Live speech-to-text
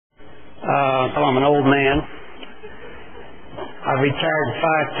Well, I'm an old man. I've retired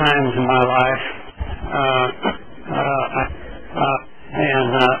 5 times in my life.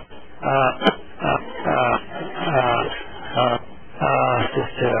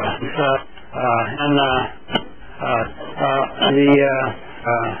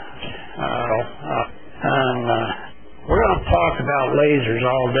 We're going to talk about lasers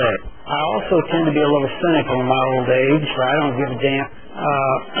all day. I also tend to be a little cynical in my old age, so I don't give a damn.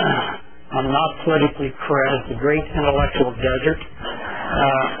 I'm not politically correct. It's a great intellectual desert.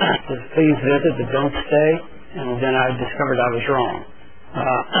 Please visit, but don't stay. And then I discovered I was wrong.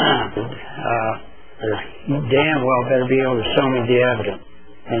 You damn well better be able to show me the evidence.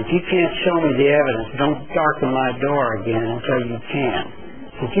 And if you can't show me the evidence, don't darken my door again until you can.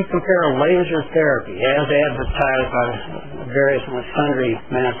 If you compare laser therapy, as advertised by various and sundry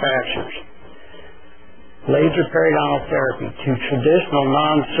manufacturers, laser periodontal therapy to traditional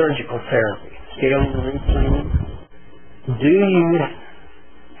non-surgical therapy, scaling and reclaiming, do you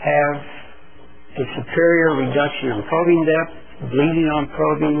have a superior reduction in probing depth, bleeding on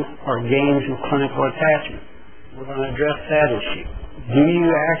probing, or gains in clinical attachment? We're going to address that issue. Do you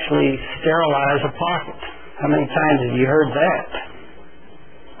actually sterilize a pocket? How many times have you heard that?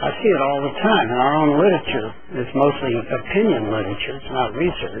 I see it all the time in our own literature. It's mostly opinion literature. It's not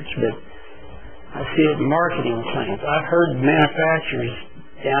research, but I see it in marketing claims. I've heard manufacturers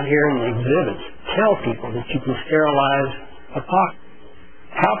down here in the exhibits tell people that you can sterilize a pocket.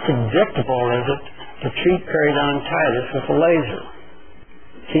 How predictable is it to treat periodontitis with a laser?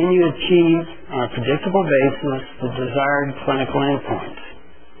 Can you achieve, on a predictable basis, the desired clinical endpoints?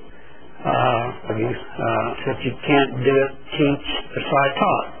 If you can't do it, teach, so I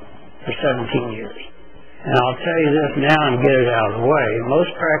taught for 17 years. And I'll tell you this now and get it out of the way.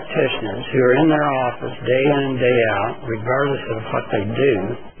 Most practitioners who are in their office day in and day out, regardless of what they do,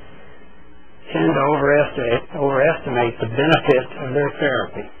 tend to overestimate the benefit of their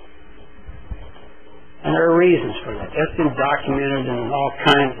therapy. And there are reasons for that. That's been documented in all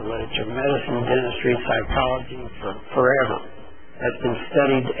kinds of literature, medicine, dentistry, psychology, forever. That's been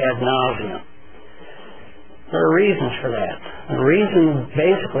studied ad nauseum. There are reasons for that. The reason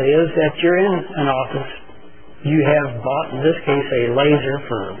basically is that you're in an office, you have bought, in this case, a laser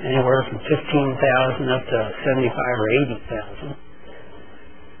for anywhere from $15,000 up to $75,000 or $80,000.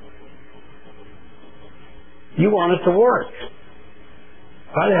 You want it to work.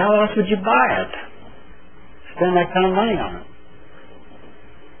 Why the hell else would you buy it? Spend that kind of money on it.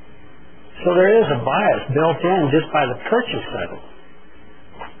 So there is a bias built in just by the purchase of it.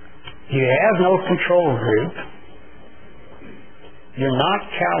 You have no control group. You're not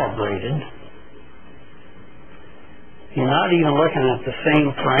calibrated. You're not even looking at the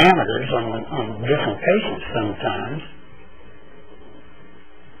same parameters on different patients sometimes.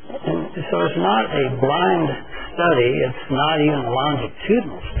 And so it's not a blind study. It's not even a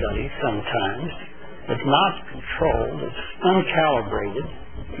longitudinal study sometimes. It's not controlled. It's uncalibrated.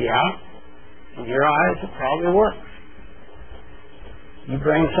 Yeah. In your eyes, it probably works. You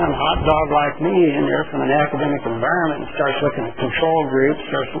bring some hot dog like me in there from an academic environment and starts looking at control groups,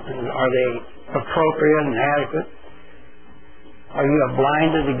 are they appropriate and adequate? Are you a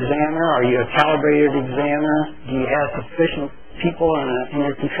blinded examiner? Are you a calibrated examiner? Do you have sufficient people in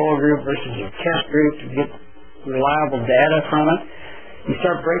your control group versus your test group to get reliable data from it? You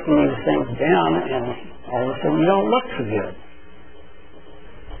start breaking these things down and all of a sudden you don't look so good.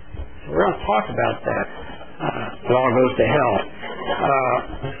 So we're going to talk about that. It all goes to hell.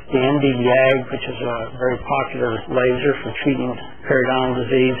 The ND-YAG, which is a very popular laser for treating periodontal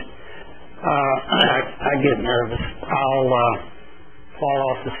disease. I get nervous. I'll fall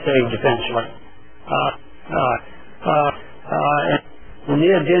off the stage eventually. The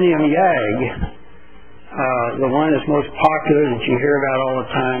neodymium-YAG, the one that's most popular that you hear about all the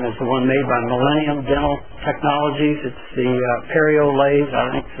time is the one made by Millennium Dental Technologies. It's the Perio Laser,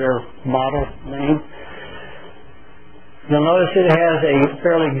 I think it's their model name. You'll notice it has a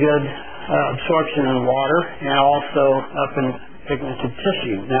fairly good absorption in water and also up in pigmented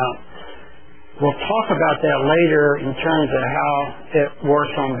tissue. Now, we'll talk about that later in terms of how it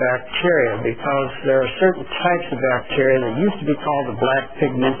works on bacteria, because there are certain types of bacteria that used to be called the black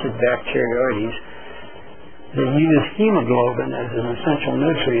pigmented bacteroides that use hemoglobin as an essential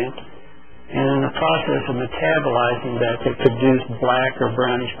nutrient, and in the process of metabolizing that, they produce black or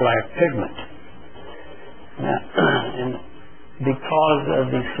brownish black pigment. And because of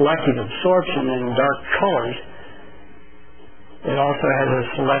the selective absorption in dark colors, it also has a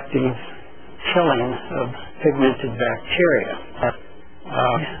selective killing of pigmented bacteria.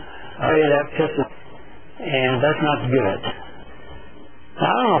 And that's not good. Now,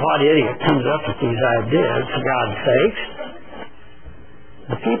 I don't know what idiot comes up with these ideas, for God's sakes.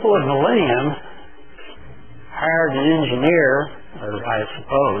 The people of Millennium hired an engineer, or I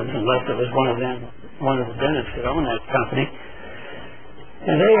suppose, unless it was one of the dentists that owned that company,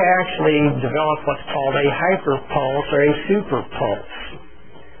 and they actually developed what's called a hyperpulse or a superpulse.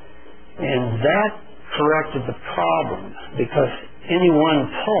 And that corrected the problem, because any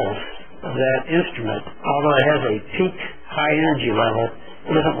one pulse of that instrument, although it has a peak high energy level,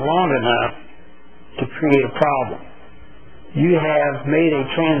 isn't long enough to create a problem. You have made a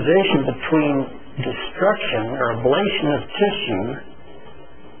transition between destruction or ablation of tissue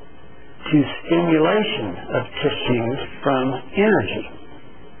to stimulation of tissues from energy.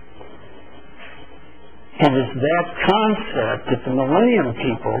 And it's that concept that the Millennium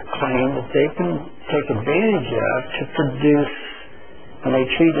people claim that they can take advantage of to produce, when they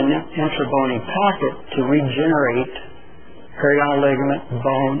treat an intrabony pocket, to regenerate periodontal ligament,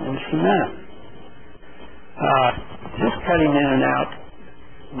 bone, and cement. Just cutting in and out,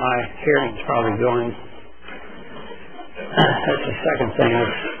 my hearing's probably going. That's the second thing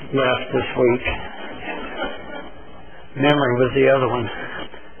that's left this week. Memory was the other one.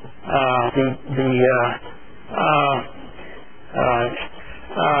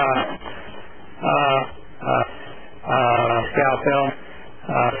 Scalpel,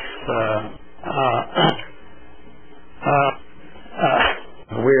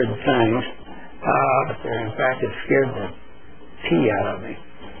 weird things, but in fact it scared the pee out of me.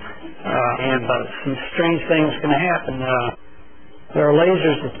 And some strange things can happen. There are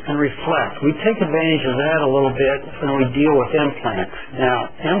lasers that can reflect. We take advantage of that a little bit when we deal with implants.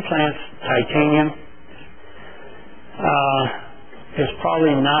 Now, implants, titanium, it's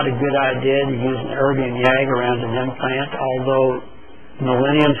probably not a good idea to use an erbium YAG around an implant, although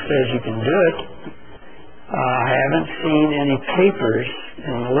Millennium says you can do it. I haven't seen any papers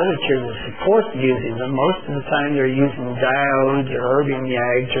in the literature that support using them. Most of the time they're using diodes or erbium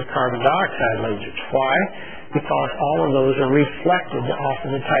YAGs or carbon dioxide lasers. Why? Because all of those are reflected off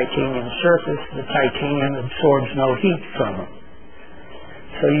of the titanium surface. The titanium absorbs no heat from them.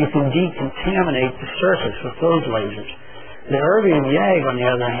 So you can decontaminate the surface with those lasers. The erbium YAG, on the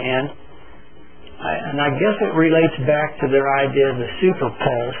other hand, and I guess it relates back to their idea of the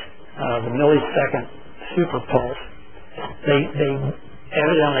superpulse, the millisecond superpulse. They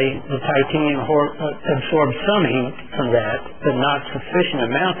evidently, the titanium absorbs some heat from that, but not sufficient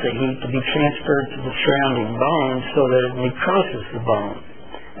amounts of heat to be transferred to the surrounding bone so that it necroses the bone.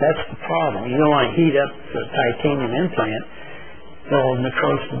 That's the problem. You don't want to heat up the titanium implant. It'll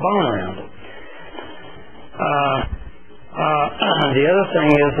necrose the bone around it. The other thing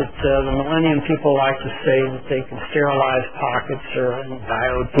is that the Millennium people like to say that they can sterilize pockets, or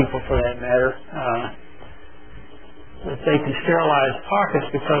diode people for that matter, that they can sterilize pockets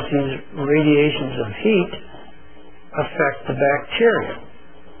because these radiations of heat affect the bacteria.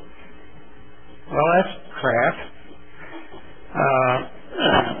 Well, that's crap.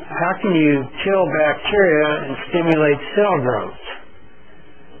 How can you kill bacteria and stimulate cell growth?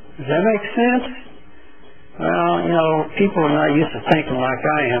 Does that make sense? Well, you know, people are not used to thinking like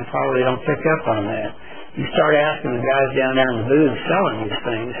I am, probably don't pick up on that. You start asking the guys down there in the booth selling these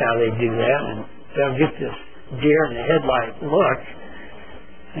things how they do that, and they'll get this deer in the headlight look,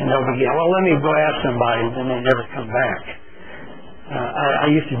 and they'll begin, well, let me go ask somebody, and then they never come back. I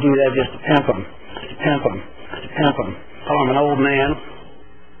used to do that just to pimp them. Oh, I'm an old man.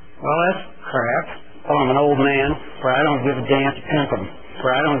 Well, that's crap. Oh, I'm an old man, where I don't give a damn to pimp them.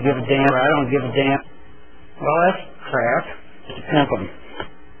 Where I don't give a damn. Well, that's crap. To pimp them.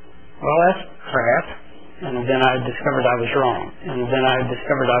 Well, that's crap. And then I discovered I was wrong. And then I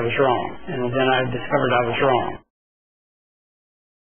discovered I was wrong.